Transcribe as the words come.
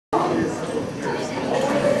Where's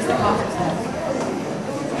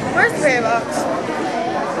the prayer box?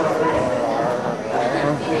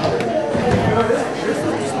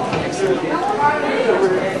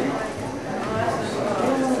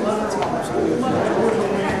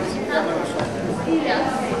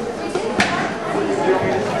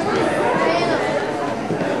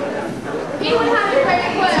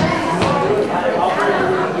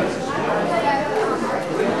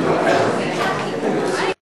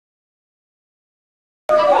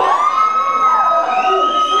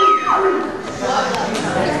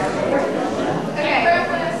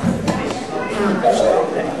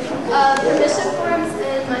 Permission forms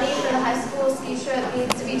and money for the high school ski trip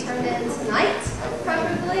needs to be turned in tonight,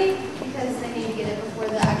 preferably, because they need to get it before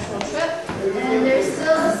the actual trip. And there's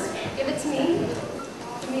still, give it to me.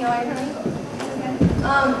 Give me all your money. Okay.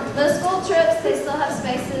 The school trips, they still have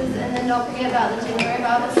spaces, and then don't forget about the January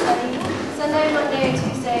Bible study. Sunday, Monday,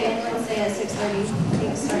 Tuesday, and Wednesday at 6:30. I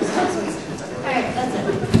think it starts next week. All right, that's it.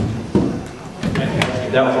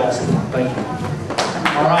 That was awesome. Thank you.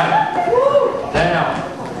 All right. Now,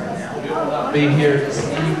 we will not be here this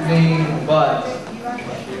evening, but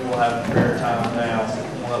we will have prayer time now. So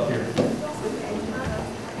come on up here.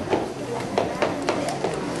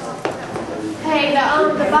 Hey,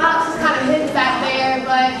 the box is kind of hidden back there,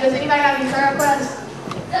 but does anybody have any prayer requests?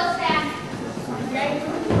 Bill Staff.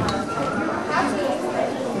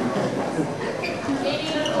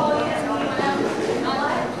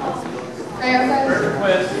 Prayer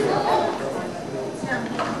requests?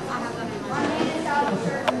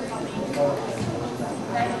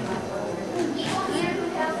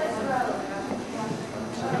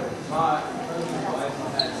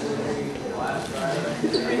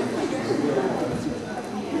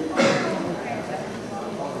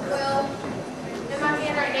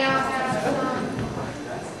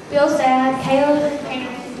 Bill's dad, Caleb,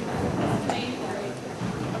 parents.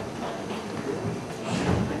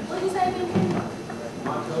 What did you say, Bill?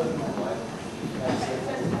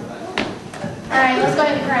 Alright, let's go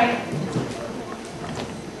ahead and pray.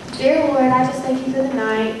 Dear Lord, I just thank you for the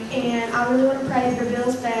night, and I really want to pray for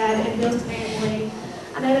Bill's dad and Bill's family.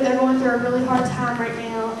 I know that they're going through a really hard time right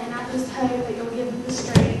now, and I just hope that you'll give them the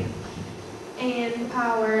strength and the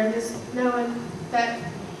power, and just knowing that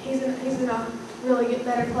he's in a really get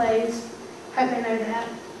better place. Hope they know that.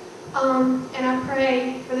 And I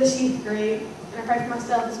pray for this youth group, and I pray for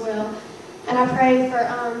myself as well. And I pray for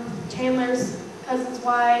Chandler's cousin's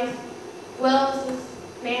wife, Wells'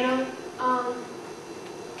 Nana,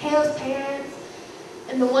 Caleb's parents,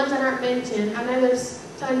 and the ones that aren't mentioned. I know there's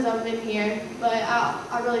tons of them in here, but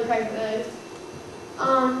I really pray for those.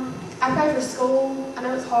 I pray for school. I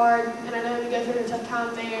know it's hard, and I know we go through a tough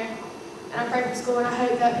time there. And I pray for school, and I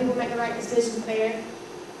hope that people make the right decisions there.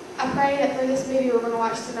 I pray that for this movie we're going to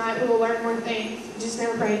watch tonight, we will learn more things. Just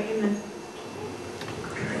never pray. Amen.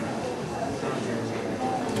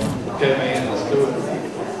 Okay, man, let's do it.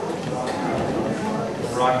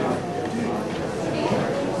 Rock it.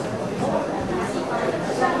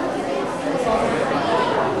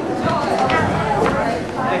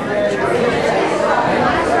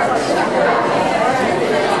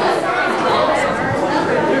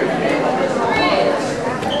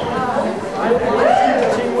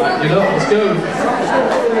 Get up, let's go.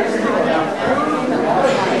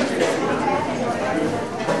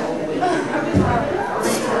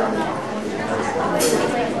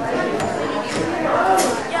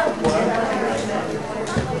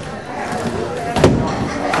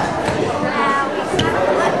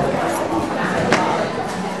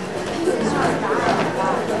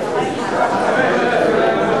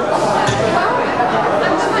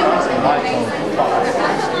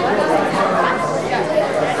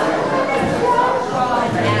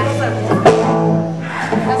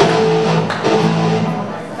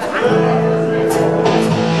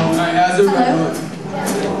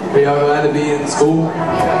 Are y'all glad to be in school?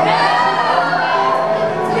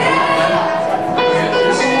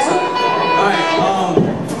 Alright,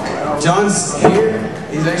 John's here.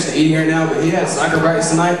 He's actually eating right now, but he has soccer practice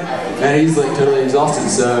tonight, and he's like totally exhausted,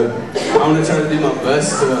 so I'm going to try to do my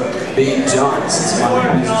best to beat John, since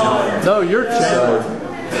my name is John. No, you're Chandler.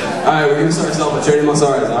 Alright, we're going to start this off with trading my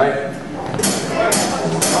sorrows, alright?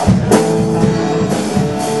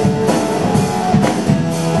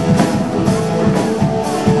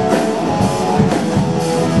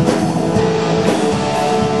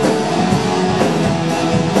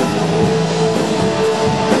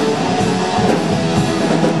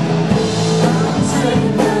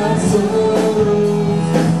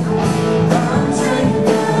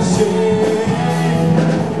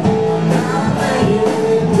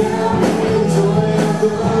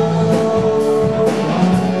 Oh,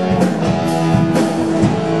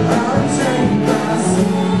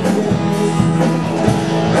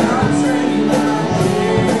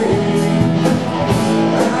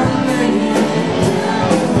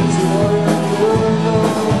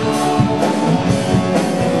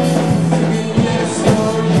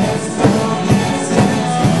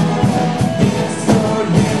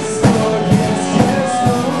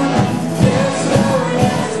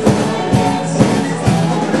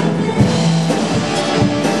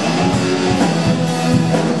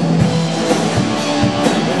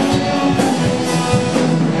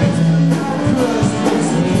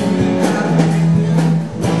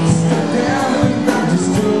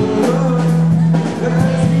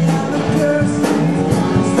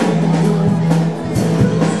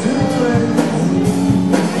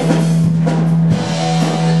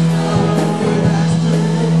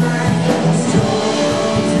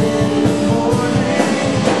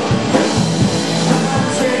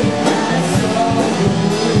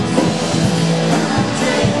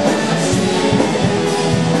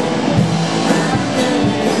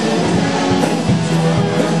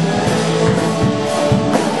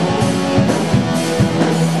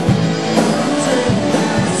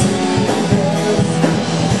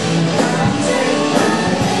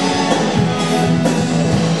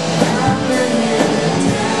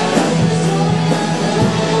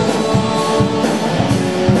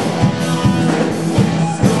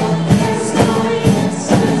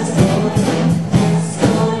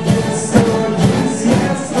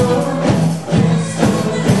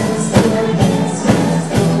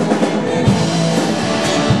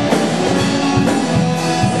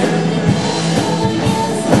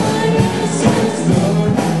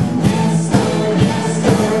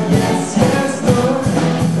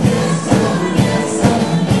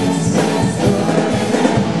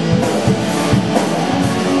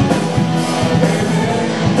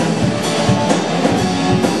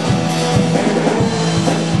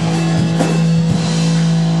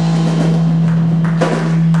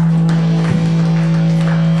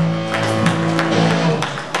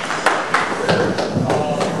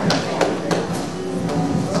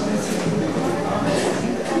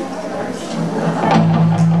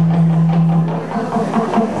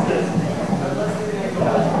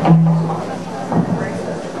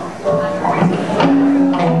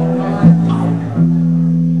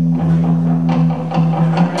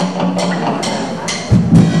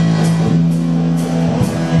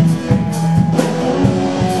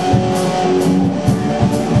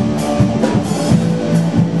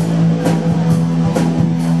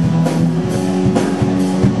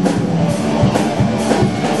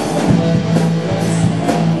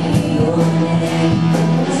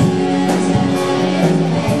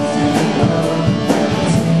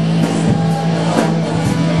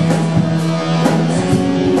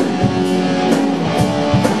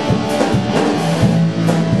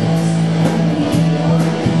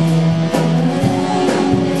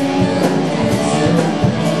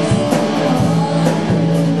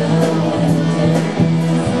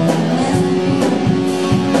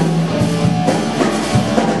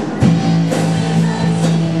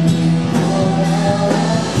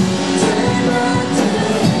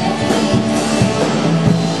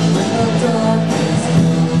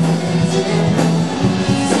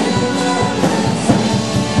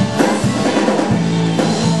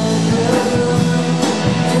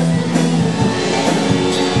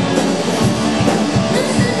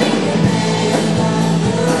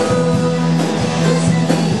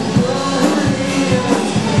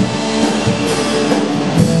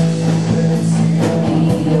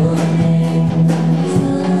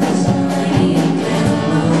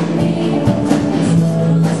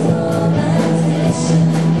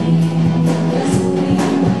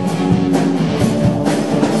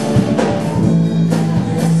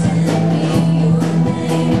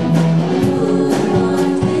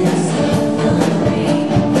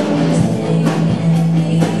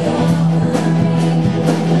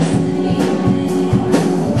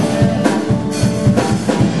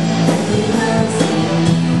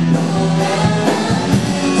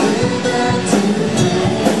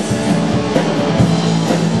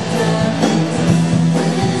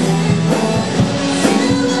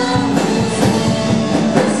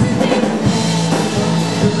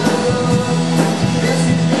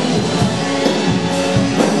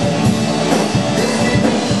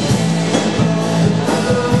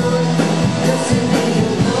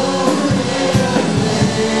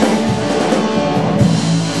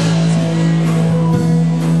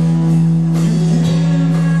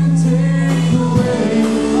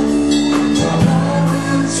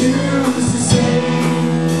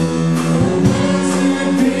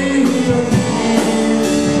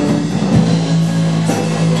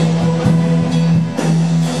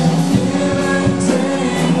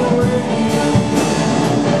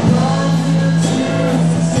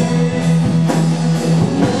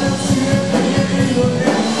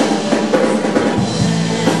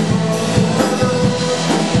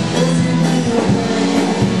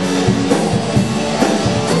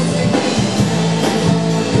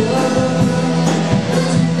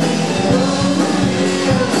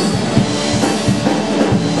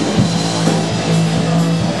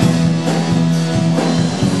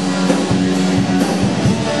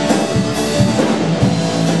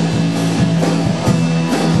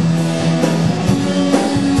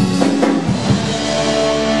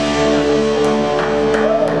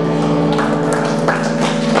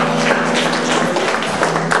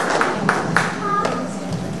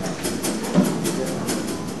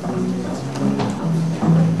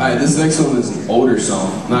 Alright, this next one is an older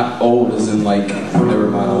song. Not old as in like, never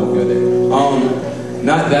mind, I won't go there.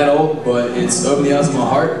 Not that old, but it's Open the Eyes of My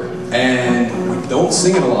Heart, and we don't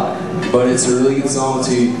sing it a lot, but it's a really good song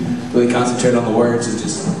to really concentrate on the words and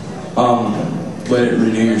just let it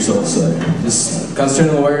renew your soul. So just concentrate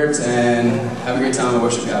on the words and have a great time and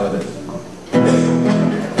worship God with it.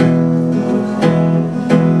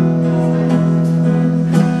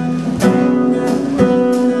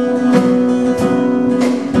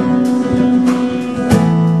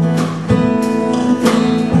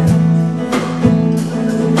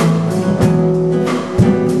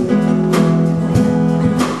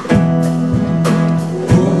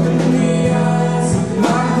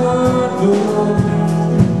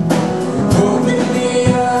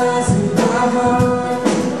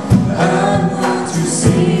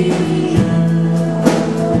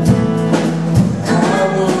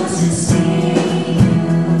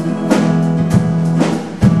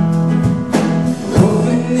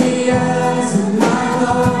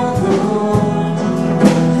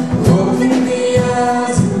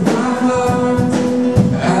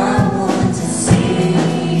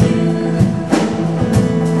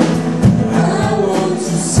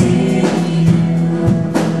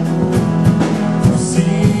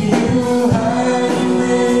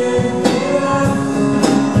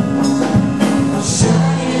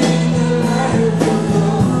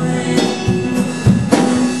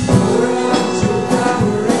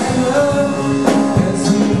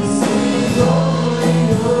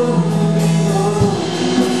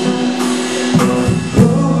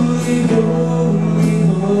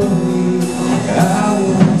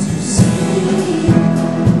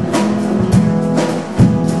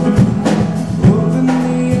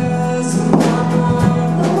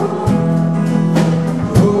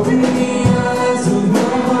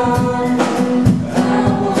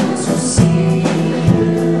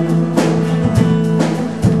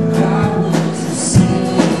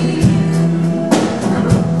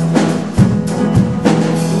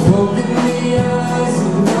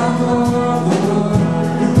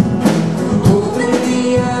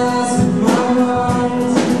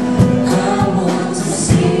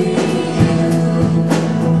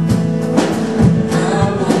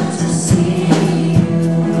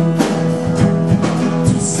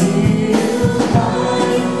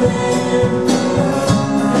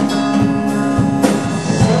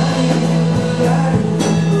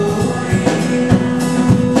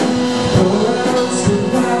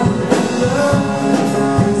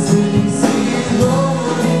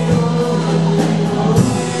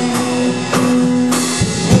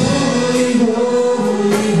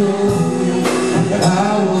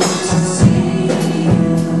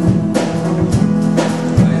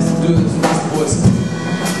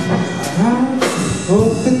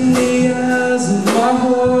 Open the eyes of my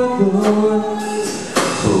heart, Lord.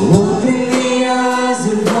 Open the eyes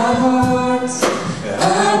of my heart.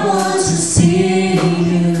 I want to see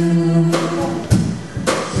you.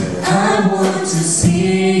 I want to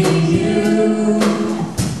see you.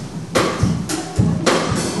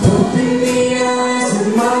 Open the eyes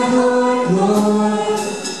of my heart, Lord.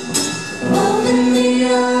 Open the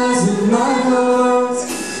eyes of my heart.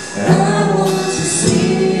 I want to see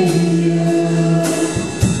you.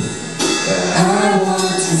 I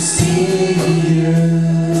want to see you.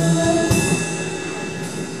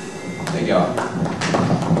 Thank y'all.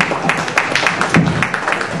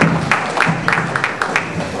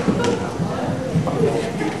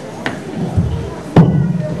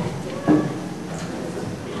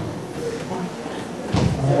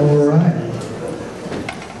 All right.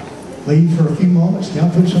 Leave for a few moments. Y'all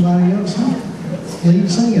put somebody else lead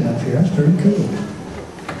singing up here. That's pretty cool.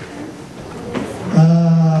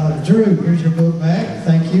 Drew, here's your book back.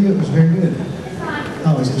 Thank you. It was very good.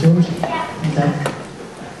 Oh, is it yours? Yeah. Okay.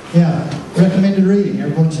 Yeah. Recommended reading.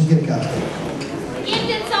 Everyone should get a copy.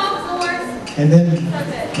 Gifted songs, Lord. And then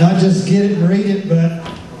not just get it and read it, but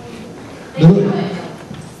do it.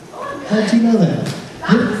 How'd you know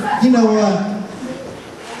that? You know what?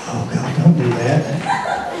 Oh, God, don't do that.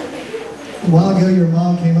 A while ago, your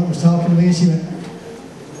mom came up and was talking to me, and she went,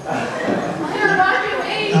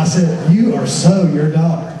 I said, you are so your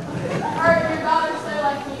daughter.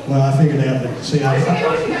 Well, I figured out that, see,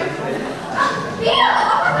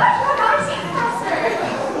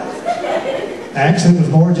 actually, it was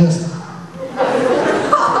more just,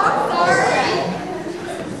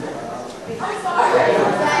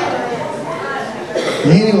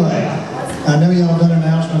 anyway, I know y'all done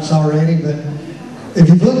announcements already, but if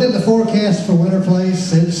you've looked at the forecast for Winter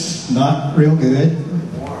Place, it's not real good.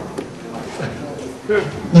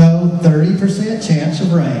 No, 30% chance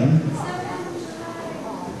of rain.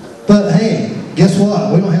 But hey, guess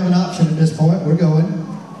what? We don't have an option at this point. We're going.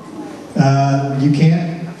 You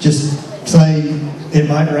can't just say it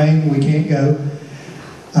might rain, we can't go.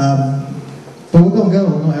 But we're going to go,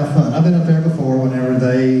 we're going to have fun. I've been up there before whenever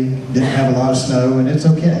they didn't have a lot of snow, and it's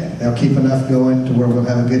okay. They'll keep enough going to where we'll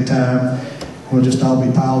have a good time. We'll just all be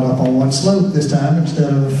piled up on one slope this time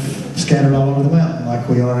instead of scattered all over the mountain like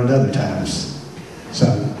we are at other times.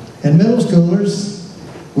 So, and middle schoolers,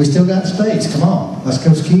 we still got space. Come on, let's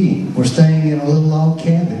go skiing. We're staying in a little log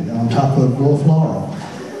cabin on top of Wolf Laurel.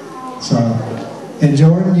 So, and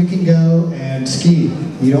Jordan, you can go and ski.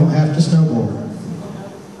 You don't have to snowboard.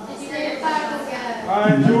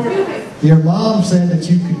 Your mom said that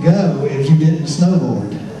you could go if you didn't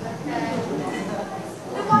snowboard.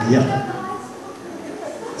 Yeah.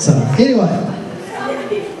 So, anyway.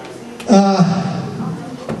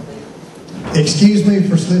 Excuse me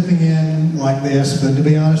for slipping in like this, but to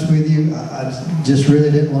be honest with you, I just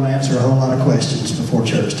really didn't want to answer a whole lot of questions before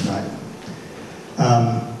church tonight.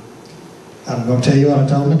 I'm going to tell you what I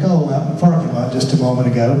told Nicole out in the parking lot just a moment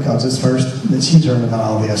ago, because it's first that she's heard about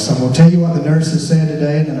all this. So I'm going to tell you what the nurses said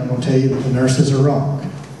today, and then I'm going to tell you that the nurses are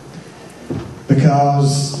wrong.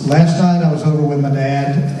 Because last night I was over with my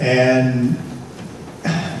dad, and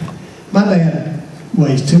my dad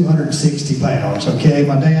weighs 260 pounds, okay?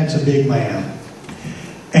 My dad's a big man.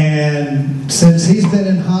 And since he's been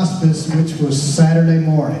in hospice, which was Saturday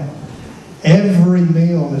morning, every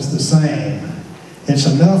meal is the same. It's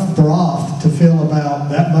enough broth to fill about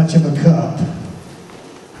that much of a cup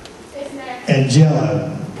and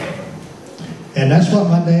Jell-O. And that's what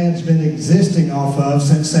my dad's been existing off of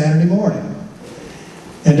since Saturday morning.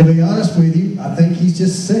 And to be honest with you, I think he's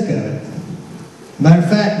just sick of it. Matter of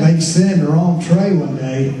fact, they sent him the wrong tray one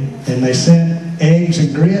day, and they sent eggs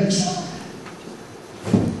and grits.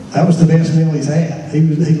 That was the best meal he's had. He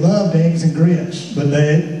loved eggs and grits, but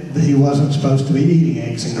he wasn't supposed to be eating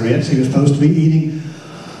eggs and grits. He was supposed to be eating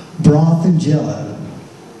broth and Jell-O.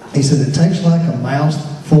 He said it tastes like a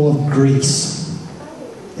mouthful of grease.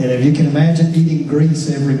 And if you can imagine eating grease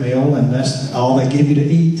every meal and that's all they give you to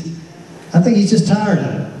eat, I think he's just tired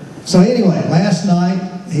of it. So anyway, last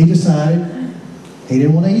night he decided he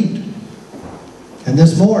didn't want to eat. And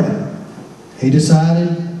this morning he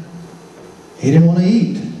decided he didn't want to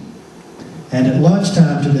eat. And at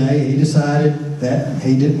lunchtime today he decided that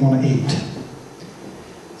he didn't want to eat.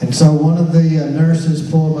 And so one of the nurses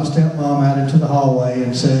pulled my stepmom out into the hallway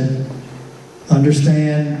and said,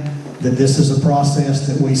 understand that this is a process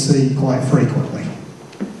that we see quite frequently.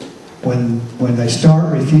 When they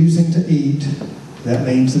start refusing to eat, that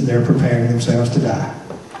means that they're preparing themselves to die.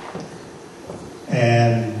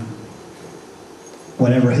 And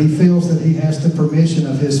whenever he feels that he has the permission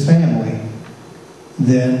of his family,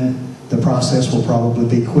 then the process will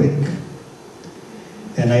probably be quick.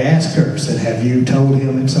 And they asked her, said, have you told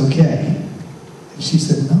him it's okay? And she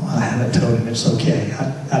said, no, I haven't told him it's okay.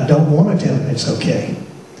 I don't want to tell him it's okay.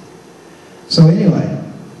 So anyway,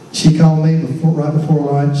 she called me right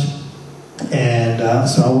before lunch, and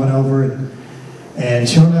so I went over, and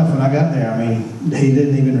sure enough, when I got there, I mean, he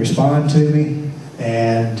didn't even respond to me,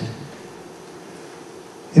 and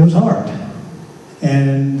it was hard.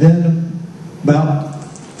 And then about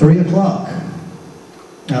 3 o'clock,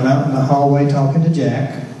 I'm out in the hallway talking to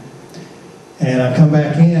Jack, and I come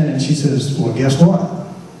back in, and she says, well, guess what?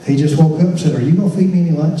 He just woke up and said, are you going to feed me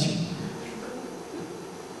any lunch?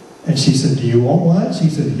 And she said, do you want lunch? He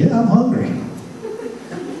said, yeah, I'm hungry.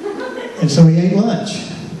 And so he ate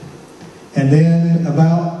lunch. And then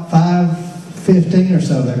about 5:15 or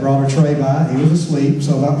so, they brought a tray by. He was asleep,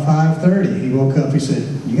 so about 5:30, he woke up. He said,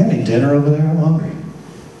 you got any dinner over there? I'm hungry.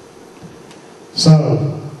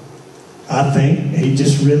 So I think he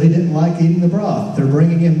just really didn't like eating the broth. They're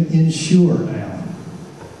bringing him Ensure now.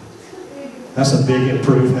 That's a big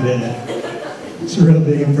improvement, isn't it? It's a real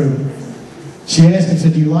big improvement. She asked him,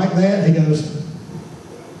 said, do you like that? He goes,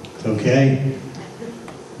 it's okay.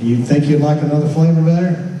 Do you think you'd like another flavor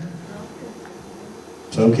better?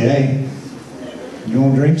 It's okay. You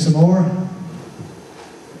want to drink some more?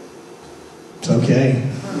 It's okay.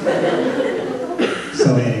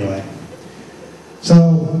 So anyway.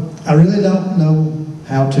 So I really don't know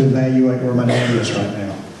how to evaluate where my dad is right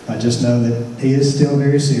now. I just know that he is still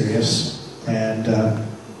very serious, and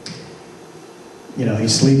you know,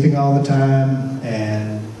 he's sleeping all the time,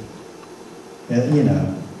 and you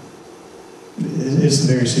know, it's a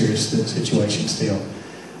very serious situation still.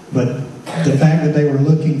 But the fact that they were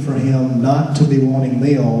looking for him not to be wanting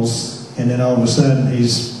meals, and then all of a sudden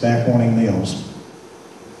he's back wanting meals.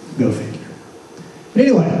 Go figure. But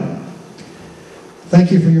anyway,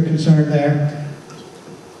 thank you for your concern there.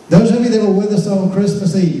 Those of you that were with us on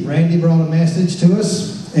Christmas Eve, Randy brought a message to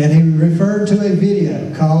us, and he referred to a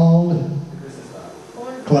video called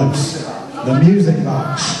Close, the Music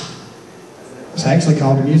Box. It's actually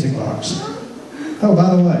called the Music Box. Oh,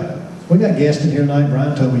 by the way, we got guests in here tonight.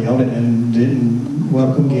 Brian told me y'all didn't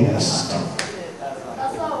welcome guests.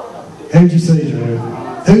 Who'd you see, Drew?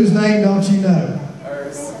 Whose name don't you know?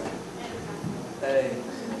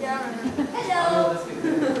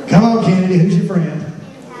 Come on, Kennedy, who's your friend?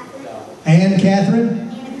 Ann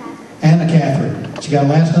Catherine? Anna Catherine. She got a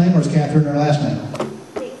last name, or is Catherine her last name?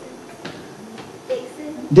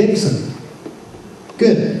 Dixon.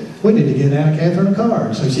 Good. We need to get Anna Catherine a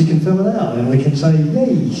card so she can fill it out and we can say,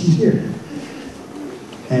 yay, she's here.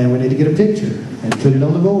 And we need to get a picture and put it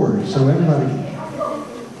on the board so everybody can.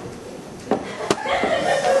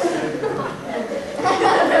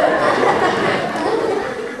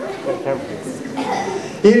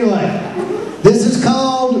 Anyway, this is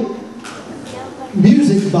called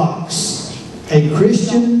Music Box, a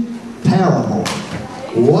Christian parable.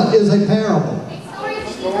 What is a parable?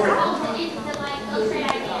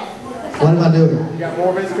 What am I doing? You got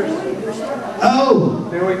more visitors? Oh!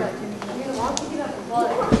 Do we?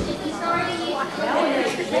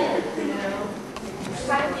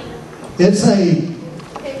 It's a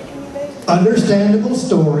understandable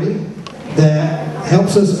story that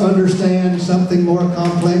helps us understand something more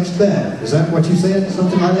complex better. Is that what you said?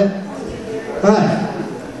 Something like that? All right.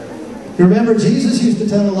 You remember, Jesus used to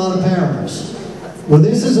tell a lot of parables. Well,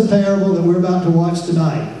 this is a parable that we're about to watch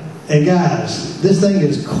tonight. And guys, this thing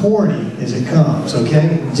is corny as it comes,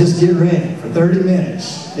 okay? Just get ready for 30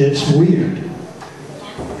 minutes. It's weird.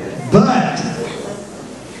 But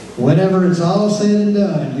whenever it's all said and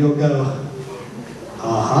done, you'll go,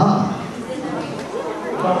 aha.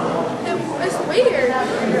 It's weird.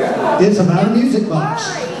 It's about a music box.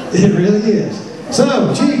 It really is.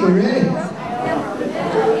 So, Chief, we ready?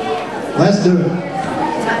 Let's do it.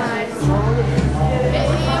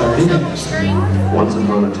 30 minutes. Once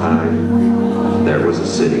upon a time, there was a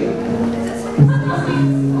city.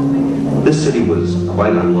 This city was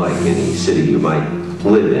quite unlike any city you might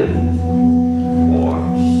live in, or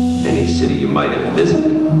any city you might have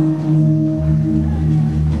visited.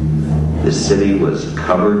 This city was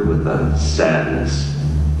covered with a sadness,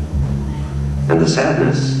 and the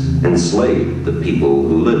sadness enslaved the people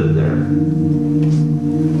who lived there.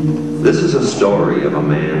 This is a story of a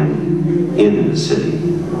man in the city,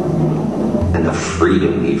 and the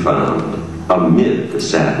freedom he found amid the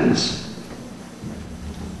sadness.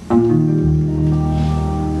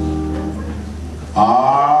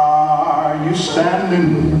 Are you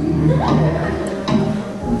standing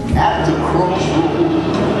at the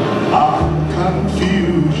crossroads of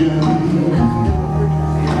confusion?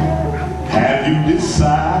 Have you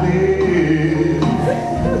decided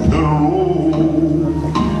the road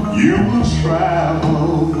you will travel?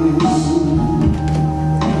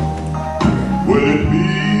 Will it be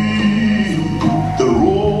the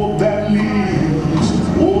road that leads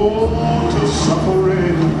to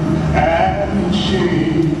suffering and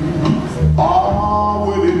shame? Or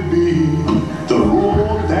will it be the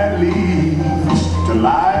road that leads to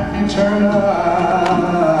life eternal?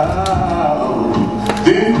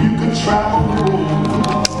 Then you can travel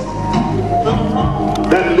the road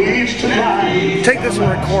that leads to life. Take this and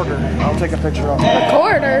recorder. I'll take a picture of it.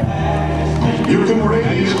 Recorder. You can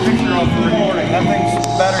raise A picture of the recording. That thing's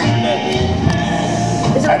battery dead.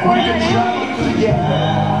 Is it and we recording can right now? travel together.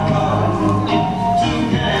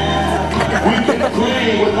 We can pray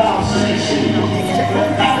without ceasing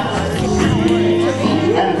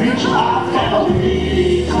and reach our family.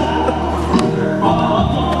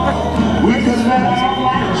 We can let our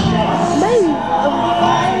light shine.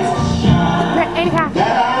 Anyhow.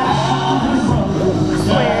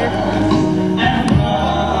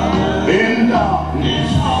 In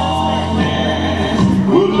darkness,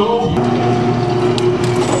 we'll know.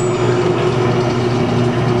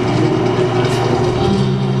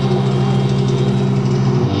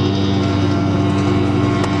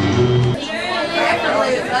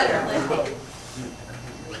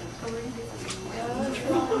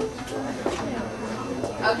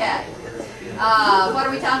 Okay. What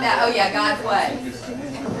are we talking about? Oh yeah, God's way.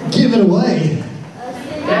 Give it away.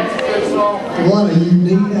 What a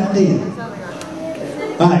unique idea.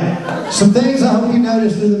 Alright, some things I hope you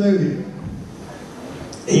noticed through the movie.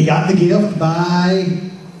 He got the gift by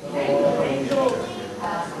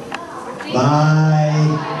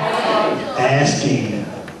asking.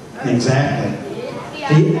 Exactly.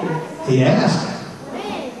 He asked.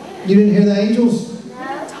 You didn't hear the angels?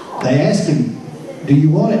 They asked him, do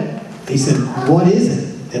you want it? He said, what is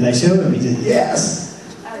it? And they showed him. He said, yes.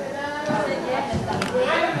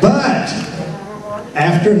 But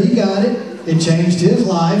after he got it, it changed his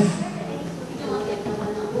life.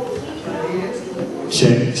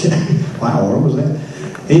 Wow, where was that?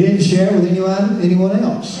 He didn't share with anyone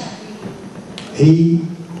else.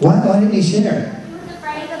 Why didn't he share?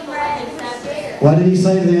 What did he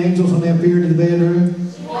say to the angels when they appeared in the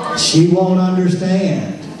bedroom? She won't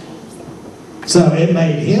understand. So it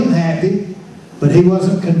made him happy, but he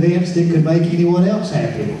wasn't convinced it could make anyone else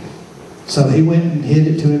happy. So he went and hid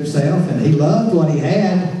it to himself, and he loved what he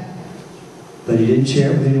had, but he didn't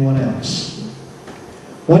share it with anyone else.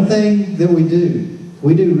 One thing that we do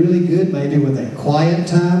really good maybe with a quiet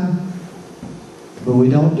time, but we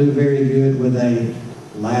don't do very good with a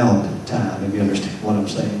loud time, if you understand what I'm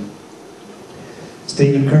saying.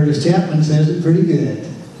 Stephen Curtis Chapman says it pretty good.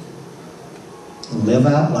 Live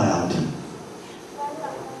out loud.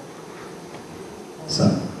 So,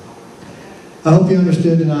 I hope you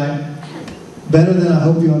understood tonight. Better than I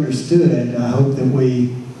hope you understood, I hope that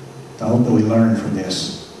we learn from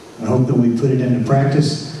this. I hope that we put it into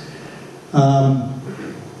practice.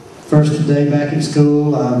 First day back at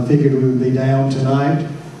school, I figured we would be down tonight.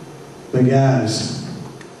 But guys,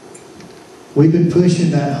 we've been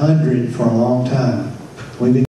pushing that 100 for a long time. We've been